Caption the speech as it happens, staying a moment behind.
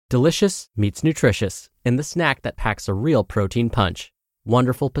Delicious meets nutritious in the snack that packs a real protein punch.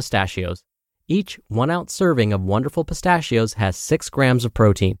 Wonderful Pistachios. Each 1-ounce serving of Wonderful Pistachios has 6 grams of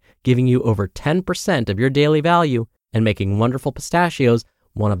protein, giving you over 10% of your daily value and making Wonderful Pistachios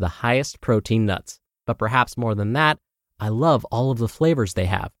one of the highest protein nuts. But perhaps more than that, I love all of the flavors they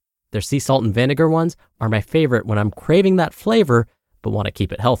have. Their sea salt and vinegar ones are my favorite when I'm craving that flavor but want to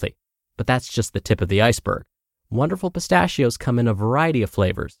keep it healthy. But that's just the tip of the iceberg. Wonderful Pistachios come in a variety of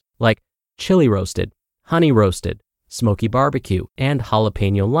flavors, like chili roasted, honey roasted, smoky barbecue, and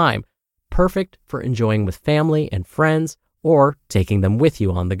jalapeno lime, perfect for enjoying with family and friends or taking them with you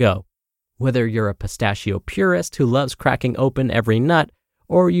on the go. Whether you're a pistachio purist who loves cracking open every nut,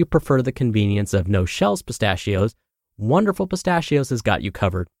 or you prefer the convenience of no-shells pistachios, Wonderful Pistachios has got you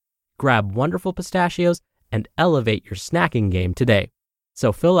covered. Grab Wonderful Pistachios and elevate your snacking game today.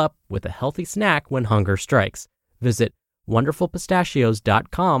 So fill up with a healthy snack when hunger strikes. Visit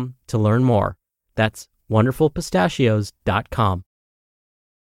wonderfulpistachios.com to learn more. That's wonderfulpistachios.com.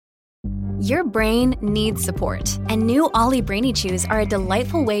 Your brain needs support, and new Ollie Brainy Chews are a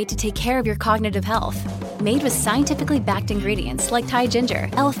delightful way to take care of your cognitive health. Made with scientifically backed ingredients like Thai ginger,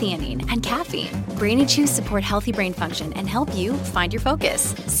 L-theanine, and caffeine, Brainy Chews support healthy brain function and help you find your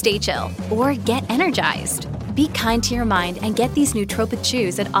focus, stay chill, or get energized. Be kind to your mind and get these nootropic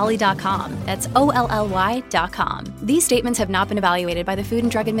chews at ollie.com. That's OLLY.com. These statements have not been evaluated by the Food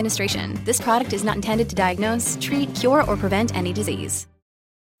and Drug Administration. This product is not intended to diagnose, treat, cure, or prevent any disease.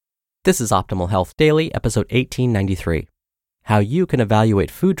 This is Optimal Health Daily, episode 1893. How You Can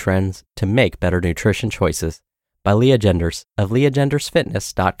Evaluate Food Trends to Make Better Nutrition Choices by Leah Genders of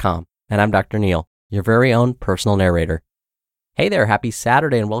leahgendersfitness.com. And I'm Dr. Neil, your very own personal narrator. Hey there, happy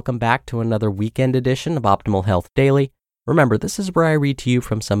Saturday and welcome back to another weekend edition of Optimal Health Daily. Remember, this is where I read to you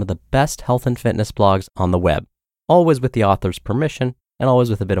from some of the best health and fitness blogs on the web, always with the author's permission and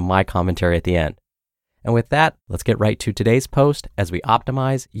always with a bit of my commentary at the end. And with that, let's get right to today's post as we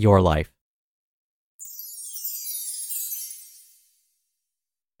optimize your life.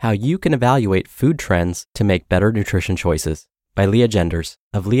 How You Can Evaluate Food Trends to Make Better Nutrition Choices by Leah Genders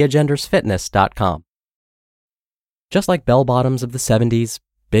of leahgendersfitness.com. Just like bell-bottoms of the 70s,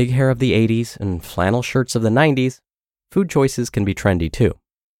 big hair of the 80s, and flannel shirts of the 90s, food choices can be trendy too.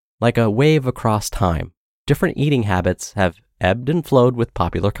 Like a wave across time, different eating habits have ebbed and flowed with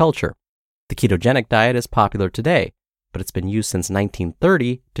popular culture. The ketogenic diet is popular today, but it's been used since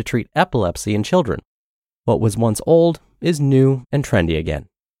 1930 to treat epilepsy in children. What was once old is new and trendy again.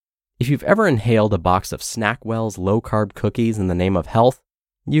 If you've ever inhaled a box of Snackwell's low-carb cookies in the name of health,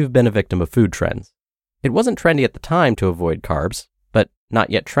 you've been a victim of food trends. It wasn't trendy at the time to avoid carbs, but not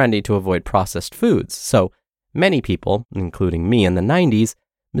yet trendy to avoid processed foods, so many people, including me in the 90s,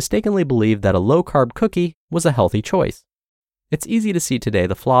 mistakenly believed that a low-carb cookie was a healthy choice. It's easy to see today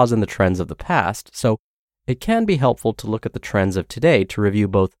the flaws in the trends of the past, so it can be helpful to look at the trends of today to review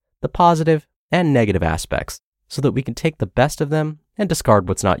both the positive and negative aspects, so that we can take the best of them and discard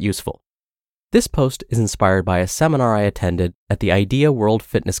what's not useful. This post is inspired by a seminar I attended at the IDEA World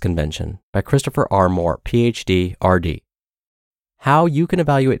Fitness Convention by Christopher R. Moore, PhD, RD. How You Can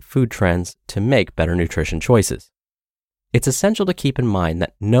Evaluate Food Trends to Make Better Nutrition Choices. It's essential to keep in mind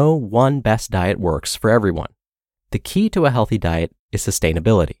that no one best diet works for everyone. The key to a healthy diet is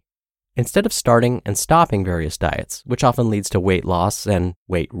sustainability. Instead of starting and stopping various diets, which often leads to weight loss and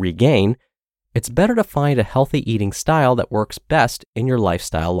weight regain, it's better to find a healthy eating style that works best in your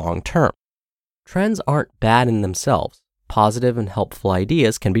lifestyle long term. Trends aren't bad in themselves. Positive and helpful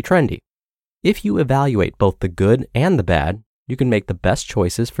ideas can be trendy. If you evaluate both the good and the bad, you can make the best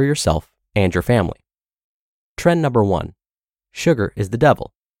choices for yourself and your family. Trend number 1. Sugar is the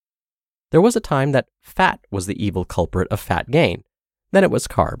devil. There was a time that fat was the evil culprit of fat gain. Then it was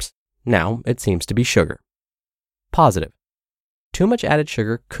carbs. Now it seems to be sugar. Positive. Too much added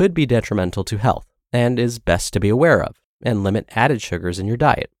sugar could be detrimental to health and is best to be aware of, and limit added sugars in your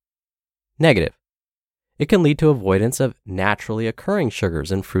diet. Negative. It can lead to avoidance of naturally occurring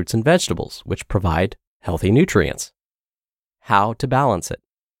sugars in fruits and vegetables, which provide healthy nutrients. How to balance it.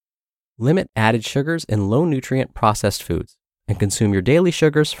 Limit added sugars in low-nutrient processed foods, and consume your daily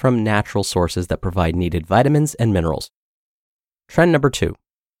sugars from natural sources that provide needed vitamins and minerals. Trend number 2.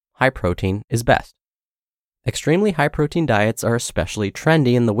 High protein is best. Extremely high-protein diets are especially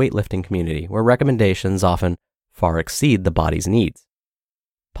trendy in the weightlifting community, where recommendations often far exceed the body's needs.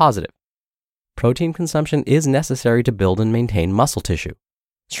 Positive. Protein consumption is necessary to build and maintain muscle tissue.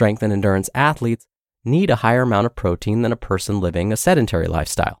 Strength and endurance athletes need a higher amount of protein than a person living a sedentary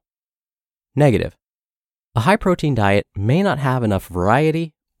lifestyle. Negative. A high-protein diet may not have enough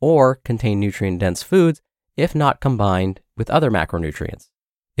variety or contain nutrient-dense foods if not combined with other macronutrients.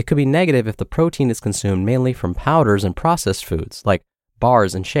 It could be negative if the protein is consumed mainly from powders and processed foods like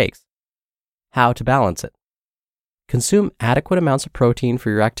bars and shakes. How to balance it? Consume adequate amounts of protein for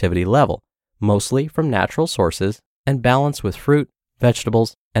your activity level, mostly from natural sources, and balance with fruit,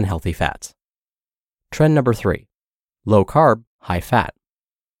 vegetables, and healthy fats. Trend number 3, low carb, high fat.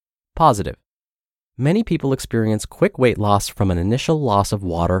 Positive. Many people experience quick weight loss from an initial loss of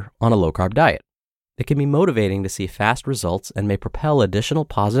water on a low carb diet. It can be motivating to see fast results and may propel additional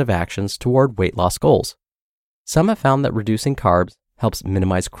positive actions toward weight loss goals. Some have found that reducing carbs helps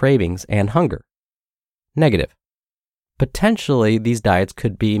minimize cravings and hunger. Negative. Potentially, these diets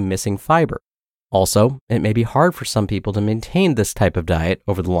could be missing fiber. Also, it may be hard for some people to maintain this type of diet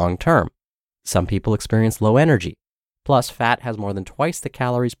over the long term. Some people experience low energy. Plus, fat has more than twice the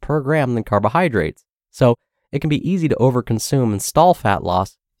calories per gram than carbohydrates, so it can be easy to overconsume and stall fat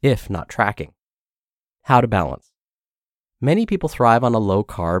loss if not tracking. How to balance. Many people thrive on a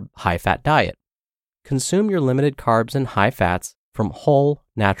low-carb, high-fat diet. Consume your limited carbs and high fats from whole,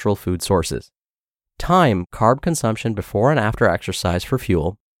 natural food sources. Time carb consumption before and after exercise for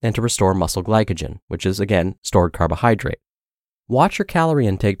fuel and to restore muscle glycogen, which is, again, stored carbohydrate. Watch your calorie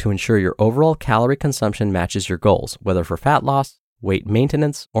intake to ensure your overall calorie consumption matches your goals, whether for fat loss, weight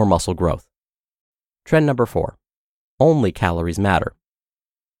maintenance, or muscle growth. Trend number 4, only calories matter.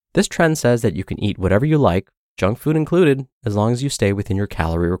 This trend says that you can eat whatever you like, junk food included, as long as you stay within your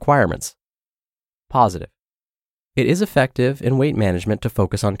calorie requirements. Positive. It is effective in weight management to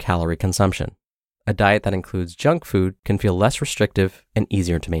focus on calorie consumption. A diet that includes junk food can feel less restrictive and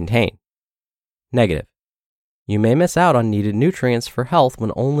easier to maintain. Negative. You may miss out on needed nutrients for health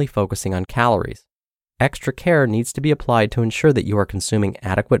when only focusing on calories. Extra care needs to be applied to ensure that you are consuming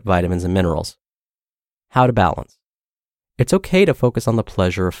adequate vitamins and minerals. How to balance. It's okay to focus on the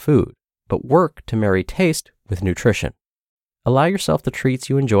pleasure of food, but work to marry taste with nutrition. Allow yourself the treats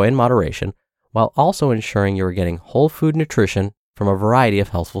you enjoy in moderation, while also ensuring you are getting whole food nutrition from a variety of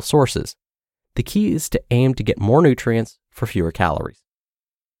healthful sources. The key is to aim to get more nutrients for fewer calories.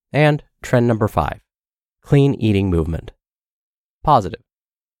 And trend number 5, clean eating movement. Positive.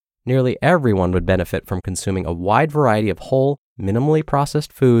 Nearly everyone would benefit from consuming a wide variety of whole, minimally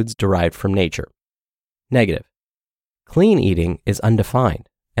processed foods derived from nature. Negative. Clean eating is undefined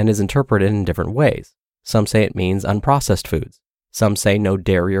and is interpreted in different ways. Some say it means unprocessed foods. Some say no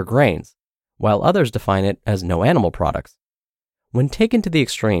dairy or grains, while others define it as no animal products. When taken to the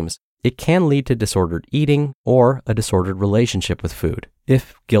extremes, it can lead to disordered eating or a disordered relationship with food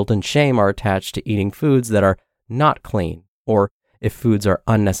if guilt and shame are attached to eating foods that are not clean or if foods are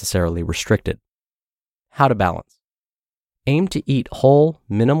unnecessarily restricted. How to balance. Aim to eat whole,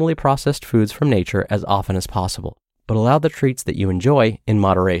 minimally processed foods from nature as often as possible, but allow the treats that you enjoy in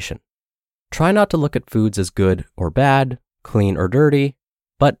moderation. Try not to look at foods as good or bad, clean or dirty,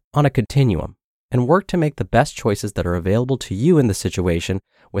 but on a continuum, and work to make the best choices that are available to you in the situation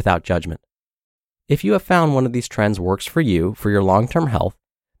without judgment. If you have found one of these trends works for you for your long-term health,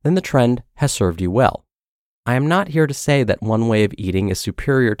 then the trend has served you well. I am not here to say that one way of eating is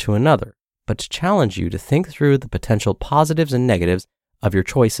superior to another, but to challenge you to think through the potential positives and negatives of your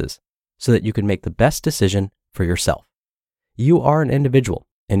choices so that you can make the best decision for yourself. You are an individual,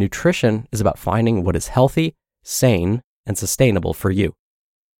 and nutrition is about finding what is healthy, sane, and sustainable for you.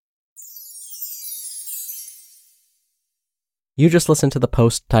 You just listened to the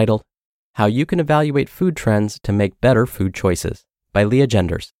post titled, How You Can Evaluate Food Trends to Make Better Food Choices by Leah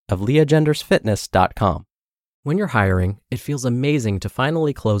Genders of leahgendersfitness.com. When you're hiring, it feels amazing to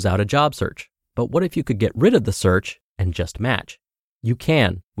finally close out a job search. But what if you could get rid of the search and just match? You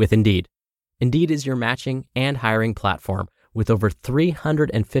can with Indeed. Indeed is your matching and hiring platform with over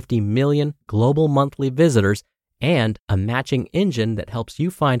 350 million global monthly visitors and a matching engine that helps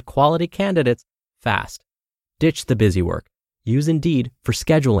you find quality candidates fast. Ditch the busy work. Use Indeed for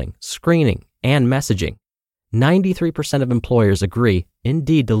scheduling, screening, and messaging. 93% of employers agree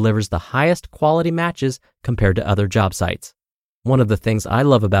Indeed delivers the highest quality matches compared to other job sites. One of the things I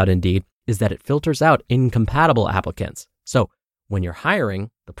love about Indeed is that it filters out incompatible applicants. So when you're hiring,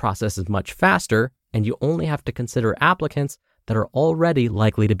 the process is much faster and you only have to consider applicants that are already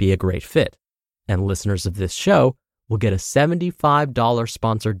likely to be a great fit. And listeners of this show will get a $75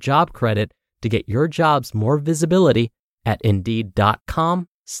 sponsored job credit to get your jobs more visibility at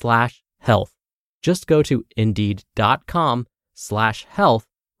Indeed.com/health. Just go to Indeed.com/health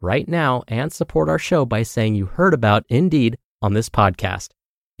right now and support our show by saying you heard about Indeed on this podcast.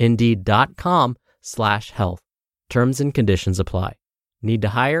 Indeed.com/health. Terms and conditions apply. Need to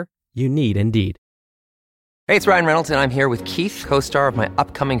hire? You need Indeed. Hey, it's Ryan Reynolds, and I'm here with Keith, co-star of my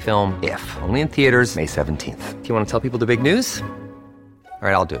upcoming film, If, only in theaters May 17th. Do you want to tell people the big news? All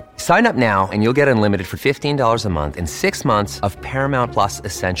right, I'll do it. Sign up now and you'll get unlimited for $15 a month and 6 months of Paramount Plus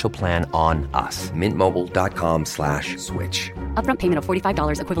Essential Plan on us. MintMobile.com/switch. Upfront payment of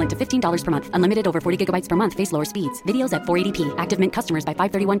 $45 equivalent to $15 per month. Unlimited over 40 gigabytes per month. Face lower speeds. Videos at 480p. Active Mint customers by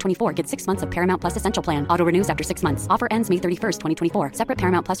 531.24 get 6 months of Paramount Plus Essential Plan. Auto renews after 6 months. Offer ends May 31st, 2024. Separate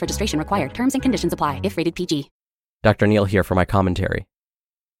Paramount Plus registration required. Terms and conditions apply if rated PG. Dr. Neal here for my commentary.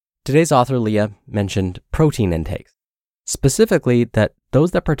 Today's author, Leah, mentioned protein intakes. Specifically, that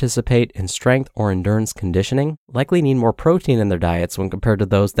those that participate in strength or endurance conditioning likely need more protein in their diets when compared to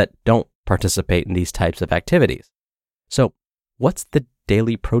those that don't participate in these types of activities. So, what's the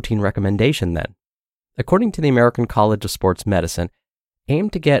daily protein recommendation then? According to the American College of Sports Medicine, aim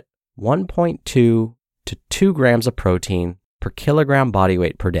to get 1.2 to 2 grams of protein per kilogram body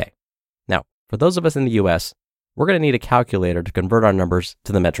weight per day. Now, for those of us in the US, we're going to need a calculator to convert our numbers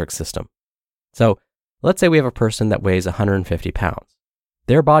to the metric system. So, let's say we have a person that weighs 150 pounds.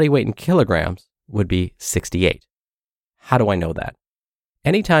 Their body weight in kilograms would be 68. How do I know that?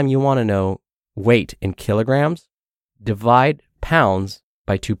 Anytime you want to know weight in kilograms, divide pounds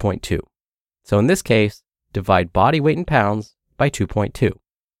by 2.2. So in this case, divide body weight in pounds by 2.2.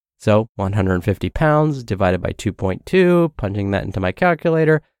 So 150 pounds divided by 2.2, punching that into my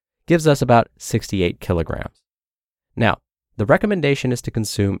calculator, gives us about 68 kilograms. Now, the recommendation is to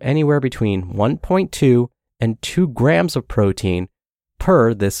consume anywhere between 1.2 and 2 grams of protein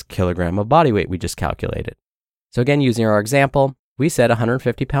per this kilogram of body weight we just calculated. So again, using our example, we said a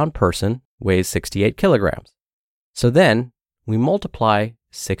 150-pound person weighs 68 kilograms. So then we multiply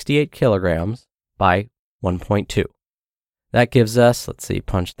 68 kilograms by 1.2. That gives us,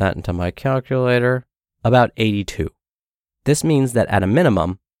 punch that into my calculator, about 82. This means that at a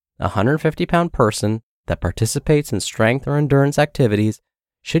minimum, a 150-pound person that participates in strength or endurance activities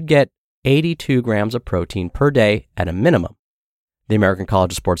should get 82 grams of protein per day at a minimum. The American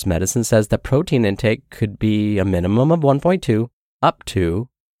College of Sports Medicine says that protein intake could be a minimum of 1.2 up to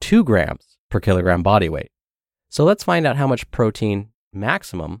 2 grams per kilogram body weight. So let's find out how much protein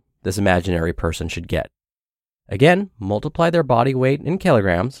maximum this imaginary person should get. Again, multiply their body weight in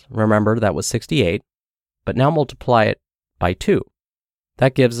kilograms. Remember, that was 68, but now multiply it by 2.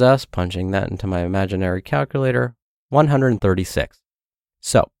 That gives us, punching that into my imaginary calculator, 136.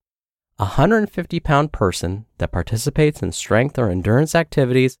 So, a 150-pound person that participates in strength or endurance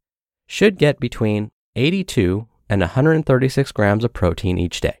activities should get between 82 and 136 grams of protein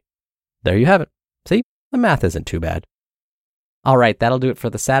each day. There you have it. See, the math isn't too bad. All right, that'll do it for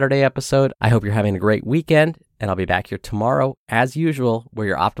the Saturday episode. I hope you're having a great weekend, and I'll be back here tomorrow, as usual, where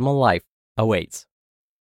your optimal life awaits.